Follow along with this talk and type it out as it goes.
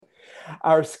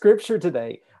Our scripture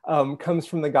today comes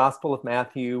from the Gospel of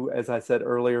Matthew, as I said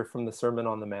earlier, from the Sermon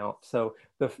on the Mount. So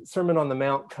the Sermon on the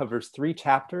Mount covers 3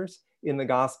 chapters in the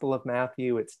Gospel of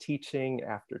Matthew. It's teaching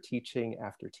after teaching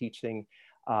after teaching,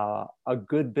 a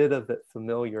good bit of it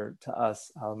familiar to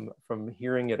us from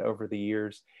hearing it over the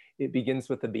years. It begins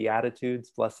with the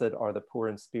Beatitudes. Blessed are the poor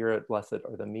in spirit, blessed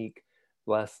are the meek,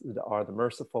 blessed are the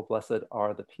merciful, blessed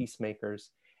are the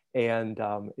peacemakers. And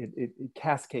it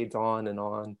cascades on and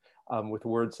on with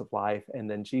words of life. And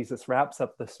then Jesus wraps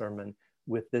up the sermon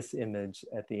with this image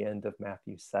at the end of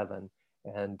Matthew 7.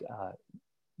 And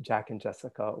Jack and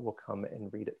Jessica will come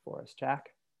and read it for us. Jack?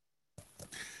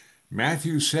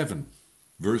 Matthew 7,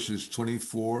 verses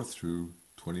 24 through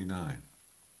 29.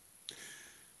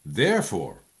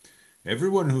 Therefore,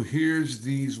 everyone who hears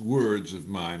these words of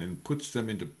mine and puts them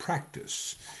into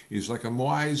practice is like a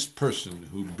wise person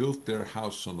who built their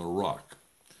house on a rock.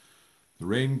 The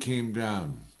rain came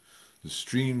down, the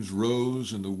streams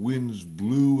rose, and the winds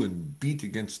blew and beat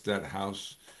against that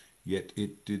house, yet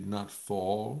it did not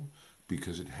fall,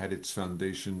 because it had its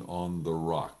foundation on the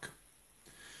rock.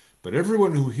 But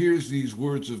everyone who hears these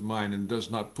words of mine and does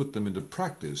not put them into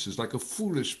practice is like a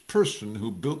foolish person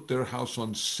who built their house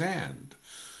on sand.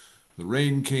 The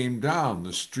rain came down,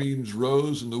 the streams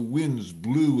rose, and the winds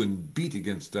blew and beat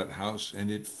against that house,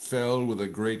 and it fell with a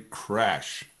great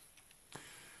crash.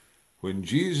 When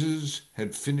Jesus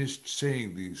had finished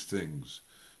saying these things,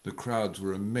 the crowds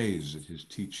were amazed at his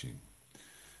teaching,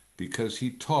 because he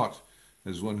taught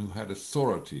as one who had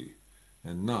authority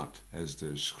and not as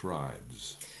their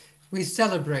scribes. We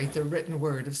celebrate the written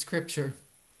word of Scripture.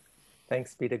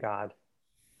 Thanks be to God.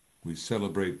 We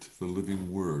celebrate the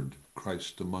living word,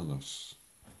 Christ among us.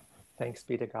 Thanks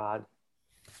be to God.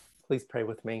 Please pray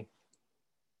with me.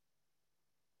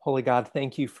 Holy God,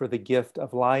 thank you for the gift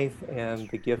of life and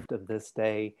the gift of this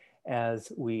day.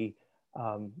 As we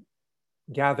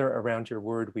gather around your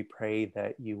word, we pray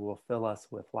that you will fill us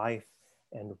with life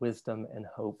and wisdom and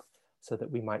hope so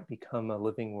that we might become a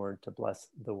living word to bless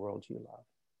the world you love.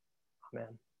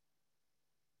 Amen.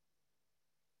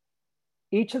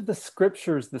 Each of the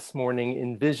scriptures this morning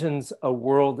envisions a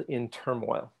world in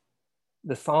turmoil.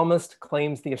 The psalmist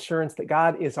claims the assurance that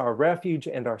God is our refuge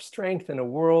and our strength in a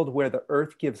world where the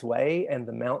earth gives way and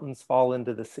the mountains fall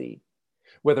into the sea,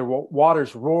 where the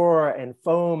waters roar and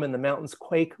foam and the mountains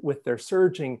quake with their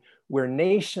surging, where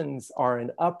nations are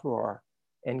in uproar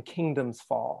and kingdoms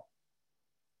fall.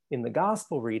 In the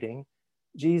gospel reading,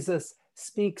 Jesus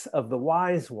speaks of the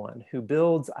wise one who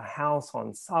builds a house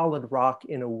on solid rock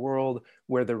in a world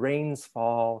where the rains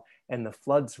fall and the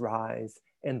floods rise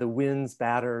and the winds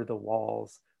batter the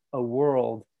walls, a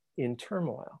world in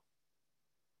turmoil.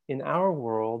 In our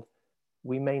world,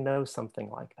 we may know something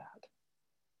like that.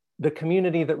 The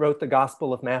community that wrote the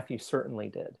Gospel of Matthew certainly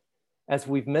did. As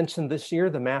we've mentioned this year,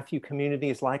 the Matthew community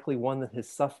is likely one that has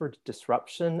suffered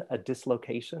disruption, a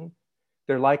dislocation.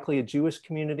 They're likely a Jewish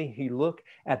community who look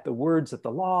at the words of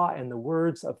the law and the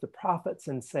words of the prophets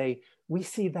and say, we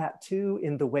see that too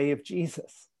in the way of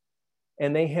Jesus.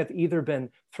 And they have either been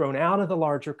thrown out of the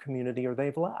larger community or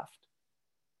they've left.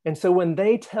 And so when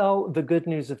they tell the good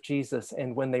news of Jesus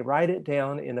and when they write it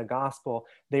down in a gospel,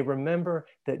 they remember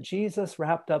that Jesus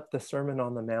wrapped up the Sermon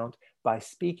on the Mount by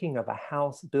speaking of a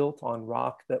house built on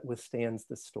rock that withstands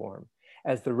the storm.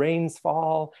 As the rains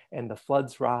fall and the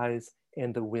floods rise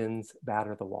and the winds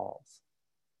batter the walls.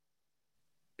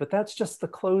 But that's just the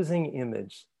closing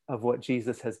image of what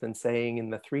Jesus has been saying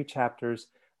in the 3 chapters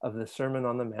of the Sermon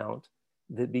on the Mount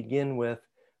that begin with,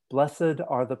 "Blessed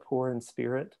are the poor in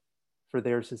spirit, for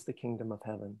theirs is the kingdom of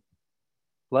heaven.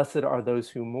 Blessed are those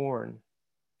who mourn,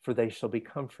 for they shall be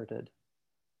comforted.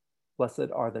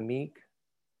 Blessed are the meek.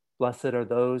 Blessed are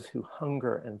those who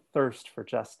hunger and thirst for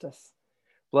justice.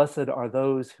 Blessed are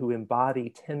those who embody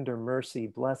tender mercy.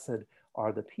 Blessed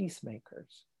are the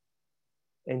peacemakers."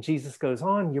 And Jesus goes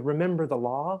on, you remember the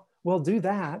law? Well, do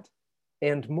that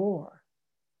and more.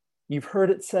 You've heard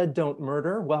it said, don't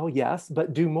murder. Well, yes,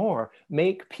 but do more.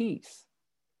 Make peace.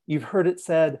 You've heard it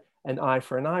said, an eye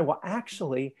for an eye. Well,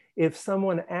 actually, if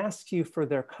someone asks you for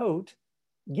their coat,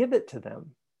 give it to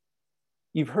them.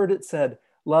 You've heard it said,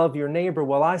 love your neighbor.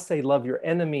 Well, I say love your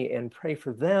enemy and pray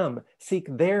for them. Seek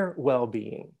their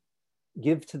well-being.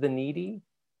 Give to the needy.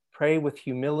 Pray with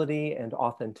humility and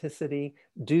authenticity.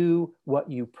 Do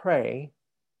what you pray.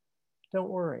 Don't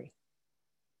worry.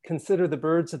 Consider the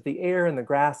birds of the air and the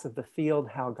grass of the field,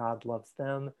 how God loves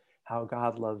them, how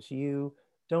God loves you.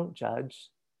 Don't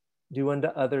judge. Do unto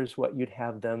others what you'd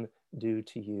have them do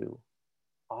to you.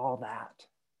 All that.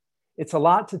 It's a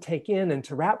lot to take in, and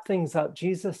to wrap things up,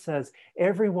 Jesus says,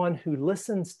 everyone who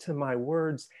listens to my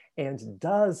words and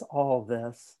does all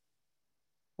this,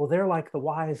 well, they're like the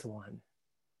wise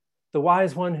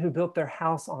one who built their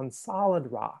house on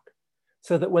solid rock,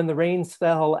 so that when the rains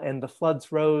fell and the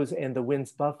floods rose and the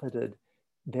winds buffeted,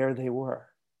 there they were.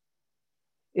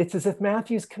 It's as if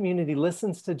Matthew's community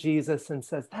listens to Jesus and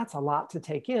says, that's a lot to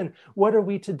take in. What are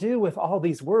we to do with all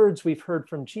these words we've heard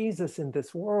from Jesus in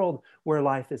this world where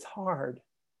life is hard?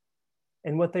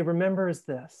 And what they remember is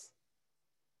this: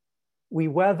 we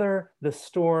weather the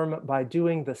storm by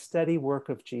doing the steady work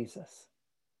of Jesus,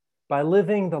 by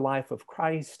living the life of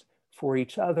Christ for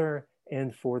each other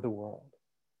and for the world.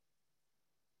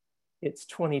 It's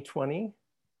 2020,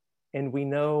 and we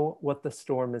know what the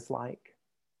storm is like.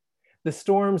 The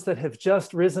storms that have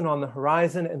just risen on the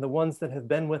horizon and the ones that have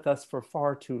been with us for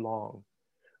far too long.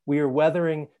 We are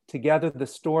weathering together the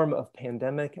storm of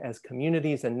pandemic as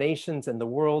communities and nations and the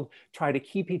world try to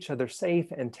keep each other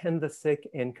safe and tend the sick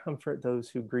and comfort those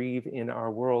who grieve in our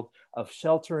world of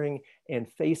sheltering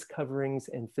and face coverings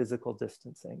and physical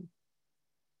distancing.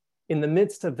 In the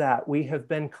midst of that, we have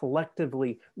been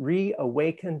collectively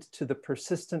reawakened to the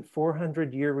persistent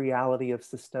 400-year reality of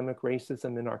systemic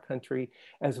racism in our country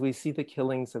as we see the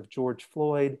killings of George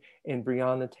Floyd and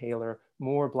Breonna Taylor,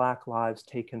 more Black lives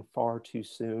taken far too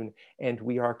soon, and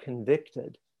we are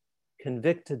convicted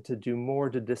to do more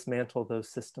to dismantle those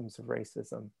systems of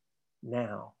racism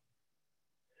now.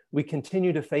 We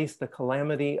continue to face the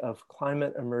calamity of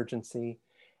climate emergency,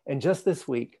 and just this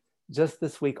week,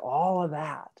 all of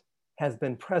that has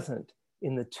been present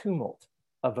in the tumult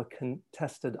of a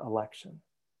contested election.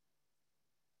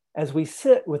 As we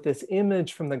sit with this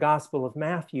image from the Gospel of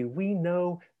Matthew, we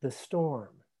know the storm.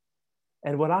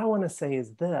 And what I want to say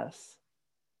is this: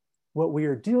 what we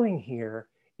are doing here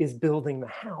is building the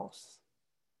house.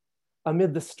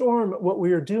 Amid the storm, what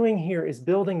we are doing here is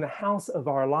building the house of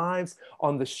our lives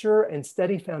on the sure and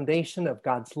steady foundation of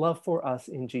God's love for us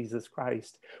in Jesus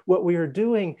Christ. What we are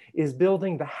doing is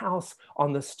building the house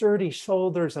on the sturdy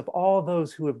shoulders of all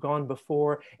those who have gone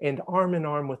before and arm in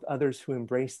arm with others who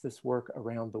embrace this work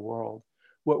around the world.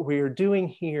 What we are doing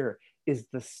here is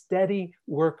the steady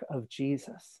work of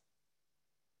Jesus,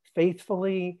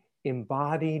 faithfully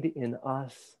embodied in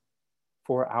us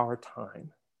for our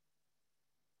time.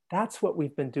 That's what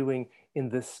we've been doing in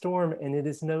this storm, and it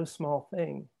is no small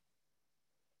thing.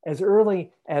 As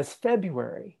early as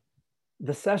February,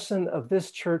 the session of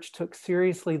this church took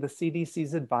seriously the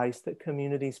CDC's advice that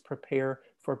communities prepare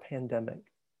for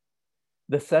pandemic.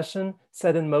 The session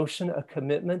set in motion a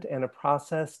commitment and a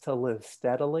process to live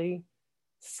steadily,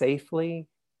 safely,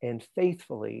 and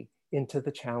faithfully into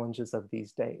the challenges of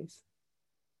these days.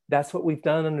 That's what we've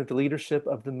done under the leadership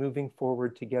of the Moving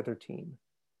Forward Together team.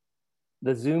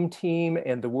 The Zoom team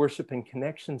and the Worship and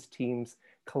Connections teams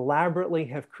collaboratively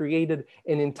have created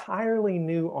an entirely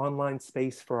new online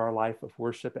space for our life of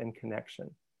worship and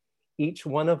connection. Each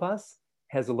one of us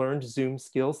has learned Zoom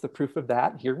skills. The proof of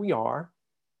that, here we are.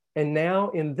 And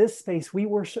now in this space, we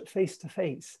worship face to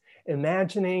face,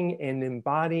 imagining and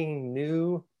embodying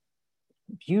new,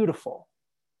 beautiful,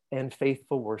 and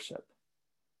faithful worship.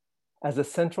 As a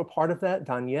central part of that,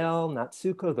 Danielle,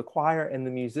 Natsuko, the choir, and the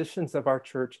musicians of our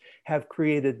church have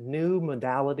created new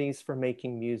modalities for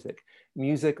making music.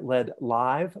 Music led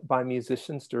live by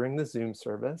musicians during the Zoom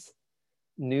service,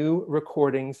 new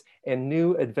recordings, and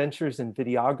new adventures in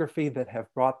videography that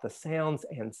have brought the sounds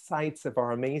and sights of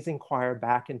our amazing choir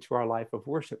back into our life of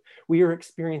worship. We are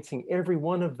experiencing every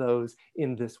one of those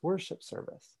in this worship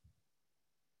service.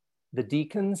 The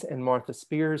deacons and Martha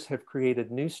Spears have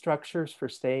created new structures for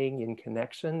staying in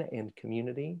connection and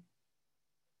community.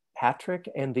 Patrick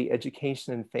and the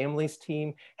Education and Families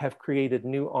team have created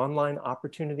new online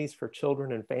opportunities for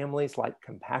children and families like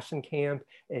Compassion Camp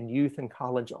and youth and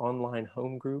college online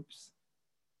home groups.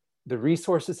 The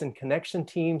Resources and Connection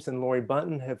teams and Lori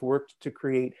Bunton have worked to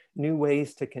create new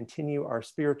ways to continue our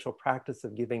spiritual practice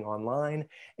of giving online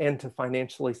and to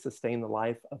financially sustain the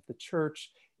life of the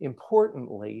church.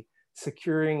 Importantly,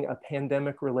 securing a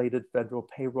pandemic-related federal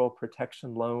payroll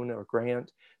protection loan or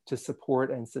grant to support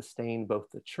and sustain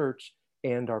both the church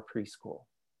and our preschool.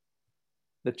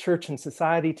 The Church and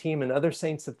Society team and other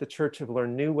saints of the church have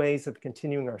learned new ways of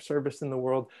continuing our service in the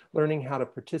world, learning how to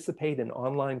participate in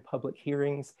online public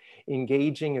hearings,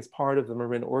 engaging as part of the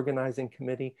Marin Organizing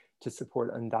Committee to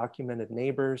support undocumented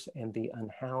neighbors and the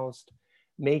unhoused,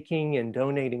 making and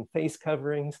donating face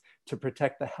coverings to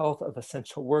protect the health of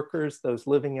essential workers, those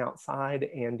living outside,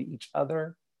 and each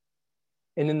other.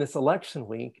 And in this election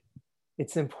week,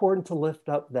 it's important to lift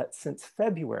up that since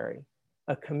February,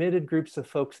 a committed groups of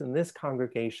folks in this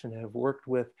congregation have worked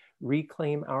with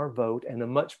Reclaim Our Vote and a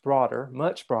much broader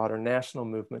national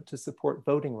movement to support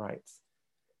voting rights.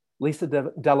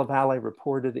 Lisa Della Valle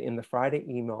reported in the Friday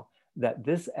email that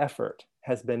this effort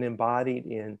has been embodied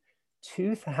in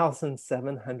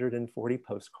 2,740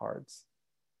 postcards,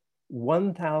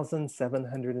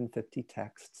 1,750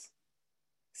 texts,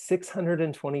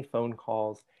 620 phone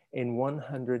calls, and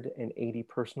 180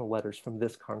 personal letters from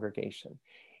this congregation.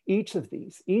 Each of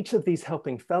these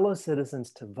helping fellow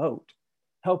citizens to vote,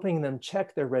 helping them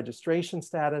check their registration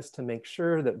status to make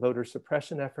sure that voter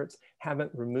suppression efforts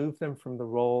haven't removed them from the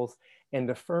rolls,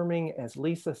 and affirming, as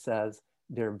Lisa says,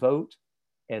 their vote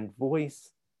and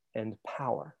voice and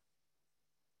power.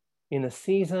 In a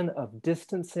season of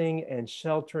distancing and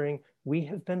sheltering, we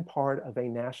have been part of a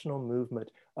national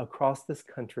movement across this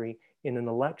country in an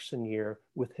election year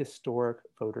with historic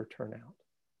voter turnout.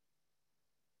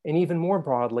 And even more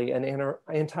broadly, an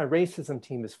anti-racism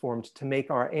team is formed to make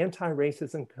our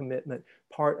anti-racism commitment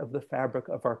part of the fabric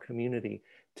of our community,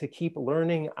 to keep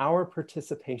learning our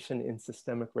participation in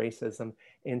systemic racism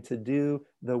and to do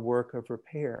the work of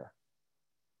repair.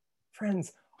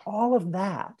 Friends, all of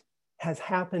that has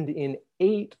happened in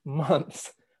 8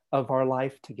 months of our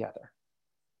life together.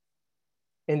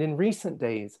 And in recent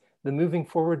days, the Moving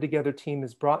Forward Together team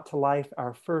has brought to life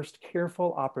our first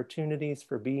careful opportunities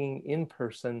for being in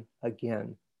person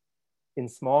again, in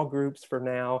small groups for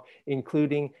now,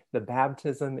 including the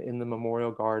baptism in the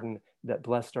Memorial Garden that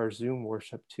blessed our Zoom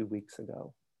worship 2 weeks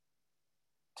ago.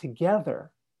 Together,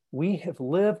 we have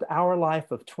lived our life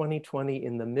of 2020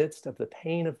 in the midst of the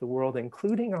pain of the world,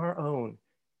 including our own.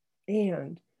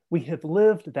 And we have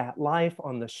lived that life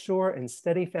on the sure and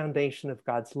steady foundation of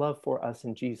God's love for us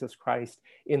in Jesus Christ,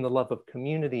 in the love of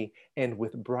community and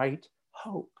with bright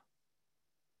hope.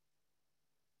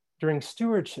 During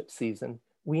stewardship season,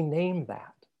 we name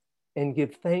that and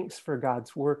give thanks for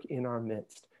God's work in our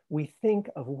midst. We think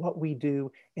of what we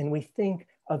do and we think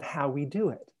of how we do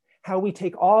it, how we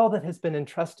take all that has been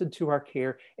entrusted to our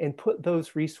care and put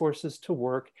those resources to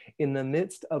work in the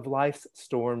midst of life's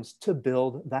storms to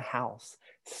build the house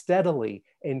steadily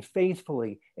and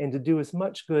faithfully, and to do as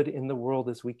much good in the world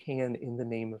as we can in the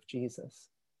name of Jesus.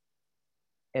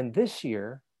 And this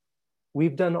year,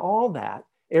 we've done all that,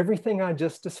 everything I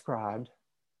just described,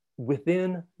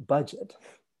 within budget.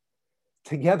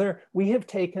 Together, we have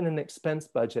taken an expense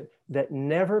budget that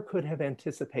never could have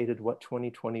anticipated what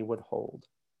 2020 would hold.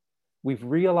 We've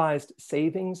realized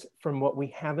savings from what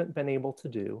we haven't been able to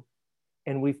do,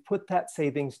 and we've put that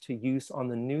savings to use on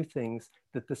the new things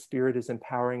that the Spirit is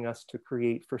empowering us to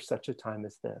create for such a time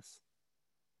as this.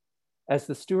 As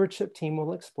the stewardship team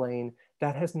will explain,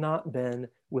 that has not been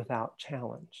without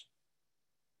challenge.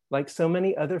 Like so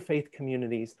many other faith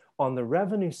communities, on the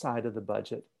revenue side of the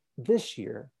budget, this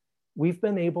year, we've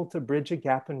been able to bridge a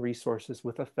gap in resources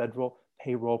with a federal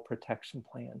payroll protection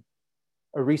plan,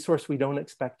 a resource we don't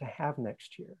expect to have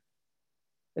next year.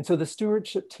 And so the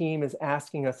stewardship team is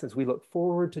asking us, as we look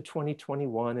forward to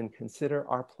 2021 and consider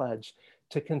our pledge,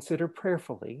 to consider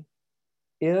prayerfully,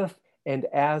 if and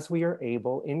as we are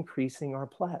able, increasing our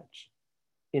pledge,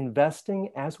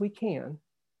 investing as we can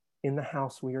in the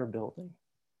house we are building.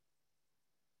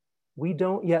 We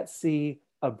don't yet see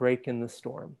a break in the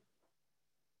storm.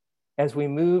 As we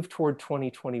move toward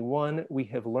 2021, we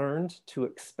have learned to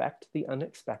expect the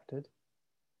unexpected.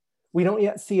 We don't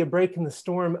yet see a break in the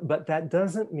storm, but that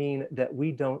doesn't mean that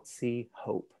we don't see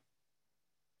hope.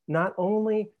 Not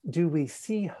only do we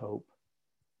see hope,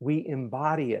 we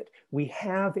embody it. We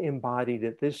have embodied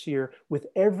it this year with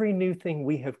every new thing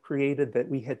we have created that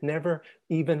we had never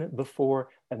even before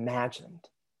imagined.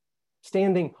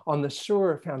 Standing on the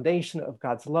sure foundation of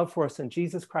God's love for us in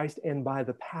Jesus Christ, and by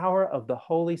the power of the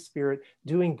Holy Spirit,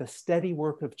 doing the steady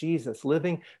work of Jesus,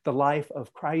 living the life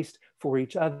of Christ for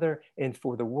each other and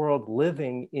for the world,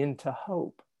 living into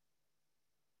hope.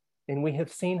 And we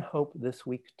have seen hope this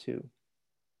week too.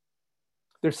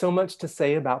 There's so much to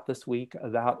say about this week,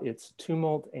 about its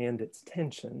tumult and its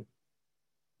tension.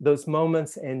 Those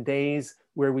moments and days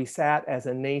where we sat as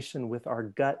a nation with our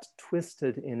gut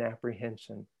twisted in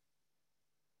apprehension.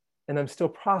 And I'm still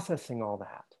processing all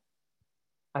that.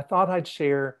 I thought I'd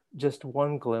share just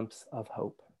one glimpse of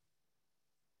hope.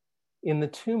 In the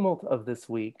tumult of this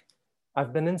week,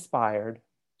 I've been inspired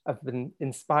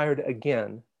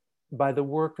again by the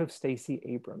work of Stacey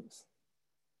Abrams.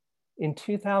 In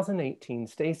 2018,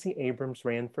 Stacey Abrams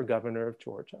ran for governor of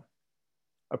Georgia.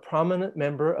 A prominent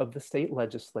member of the state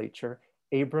legislature,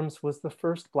 Abrams was the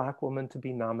first Black woman to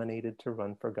be nominated to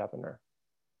run for governor.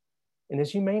 And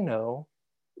as you may know,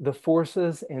 the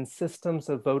forces and systems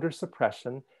of voter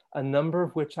suppression a number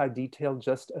of which I detailed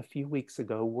just a few weeks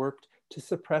ago, worked to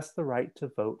suppress the right to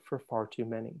vote for far too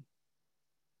many.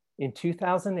 In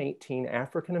 2018,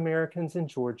 African Americans in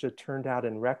Georgia turned out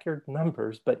in record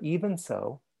numbers, but even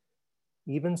so,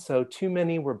 too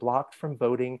many were blocked from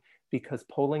voting because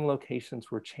polling locations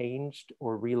were changed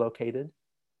or relocated,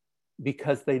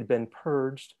 because they'd been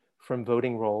purged from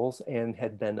voting rolls and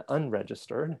had been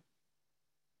unregistered,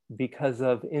 because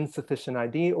of insufficient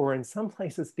ID, or in some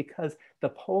places because the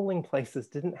polling places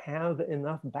didn't have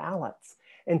enough ballots.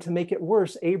 And to make it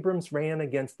worse, Abrams ran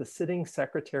against the sitting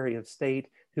Secretary of State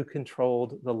who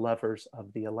controlled the levers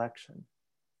of the election.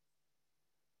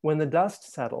 When the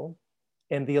dust settled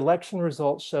and the election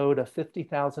results showed a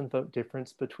 50,000 vote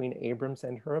difference between Abrams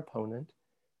and her opponent,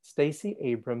 Stacey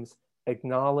Abrams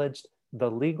acknowledged the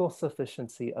legal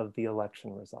sufficiency of the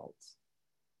election results.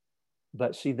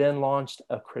 But she then launched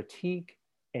a critique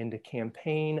and a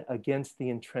campaign against the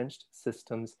entrenched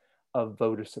systems of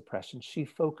voter suppression. She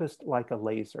focused like a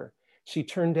laser. She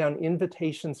turned down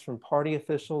invitations from party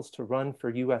officials to run for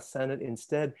US Senate.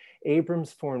 Instead,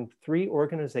 Abrams formed 3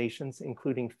 organizations,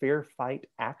 including Fair Fight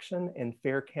Action and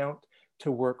Fair Count,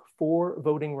 to work for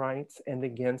voting rights and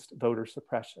against voter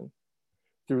suppression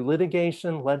through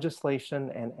litigation, legislation,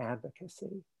 and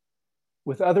advocacy.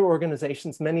 With other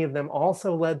organizations, many of them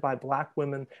also led by Black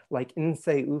women like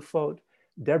Nse Ufot,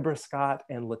 Deborah Scott,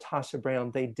 and Latasha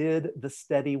Brown, they did the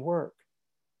steady work.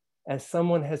 As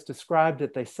someone has described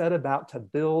it, they set about to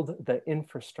build the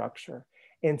infrastructure.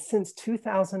 And since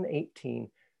 2018,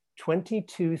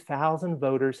 22,000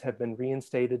 voters have been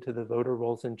reinstated to the voter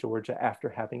rolls in Georgia after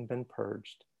having been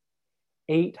purged.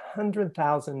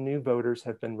 800,000 new voters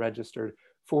have been registered,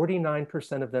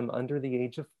 49% of them under the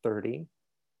age of 30,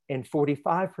 and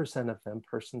 45% of them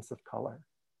persons of color.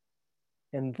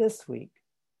 And this week,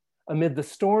 amid the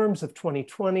storms of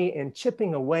 2020 and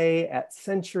chipping away at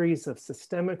centuries of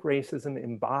systemic racism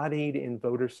embodied in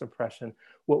voter suppression,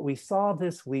 what we saw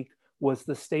this week was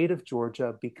the state of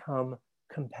Georgia become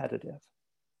competitive.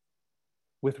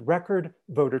 With record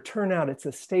voter turnout, it's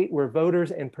a state where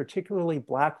voters, and particularly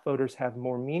Black voters, have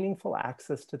more meaningful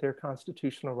access to their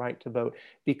constitutional right to vote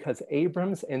because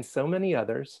Abrams and so many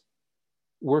others,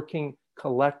 working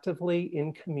collectively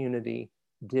in community,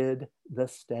 did the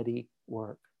steady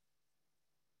work.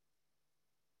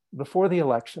 Before the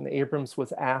election, Abrams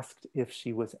was asked if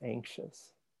she was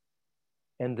anxious.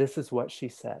 And this is what she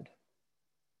said.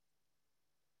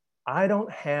 I don't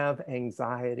have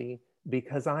anxiety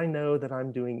because I know that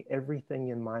I'm doing everything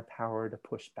in my power to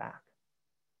push back.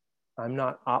 I'm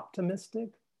not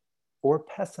optimistic or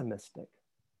pessimistic.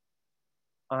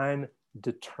 I'm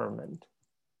determined.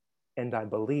 And I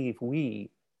believe we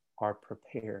are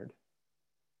prepared.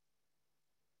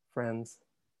 Friends,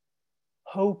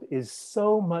 hope is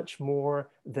so much more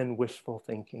than wishful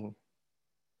thinking.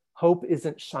 Hope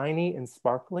isn't shiny and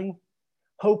sparkly.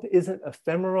 Hope isn't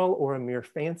ephemeral or a mere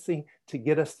fancy to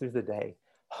get us through the day.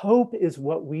 Hope is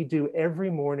what we do every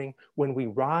morning when we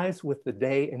rise with the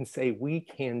day and say, we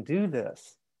can do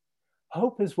this.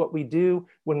 Hope is what we do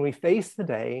when we face the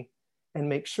day and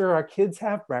make sure our kids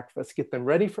have breakfast, get them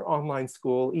ready for online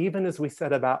school, even as we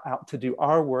set out to do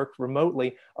our work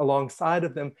remotely alongside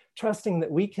of them, trusting that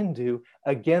we can do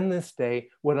again this day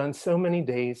what on so many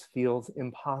days feels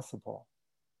impossible.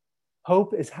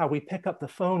 Hope is how we pick up the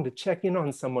phone to check in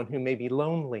on someone who may be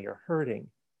lonely or hurting.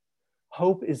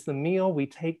 Hope is the meal we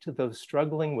take to those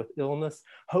struggling with illness.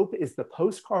 Hope is the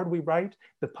postcard we write,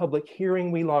 the public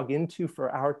hearing we log into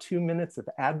for our 2 minutes of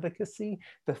advocacy,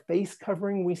 the face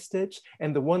covering we stitch,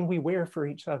 and the one we wear for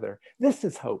each other. This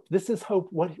is hope. This is hope,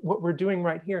 what we're doing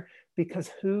right here, because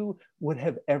who would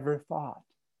have ever thought?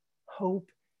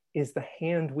 Hope is the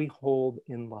hand we hold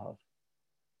in love.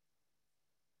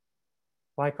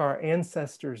 Like our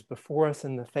ancestors before us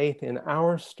in the faith, in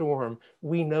our storm,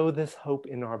 we know this hope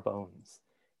in our bones.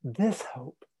 This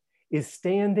hope is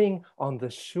standing on the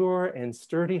sure and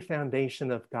sturdy foundation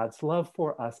of God's love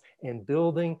for us and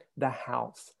building the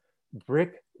house,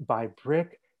 brick by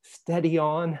brick, steady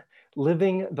on,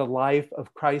 living the life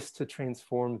of Christ to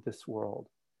transform this world.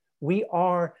 We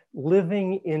are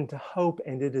living into hope,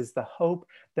 and it is the hope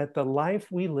that the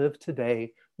life we live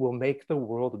today will make the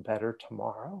world better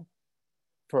tomorrow,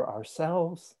 for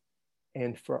ourselves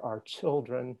and for our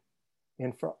children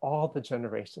and for all the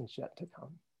generations yet to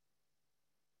come.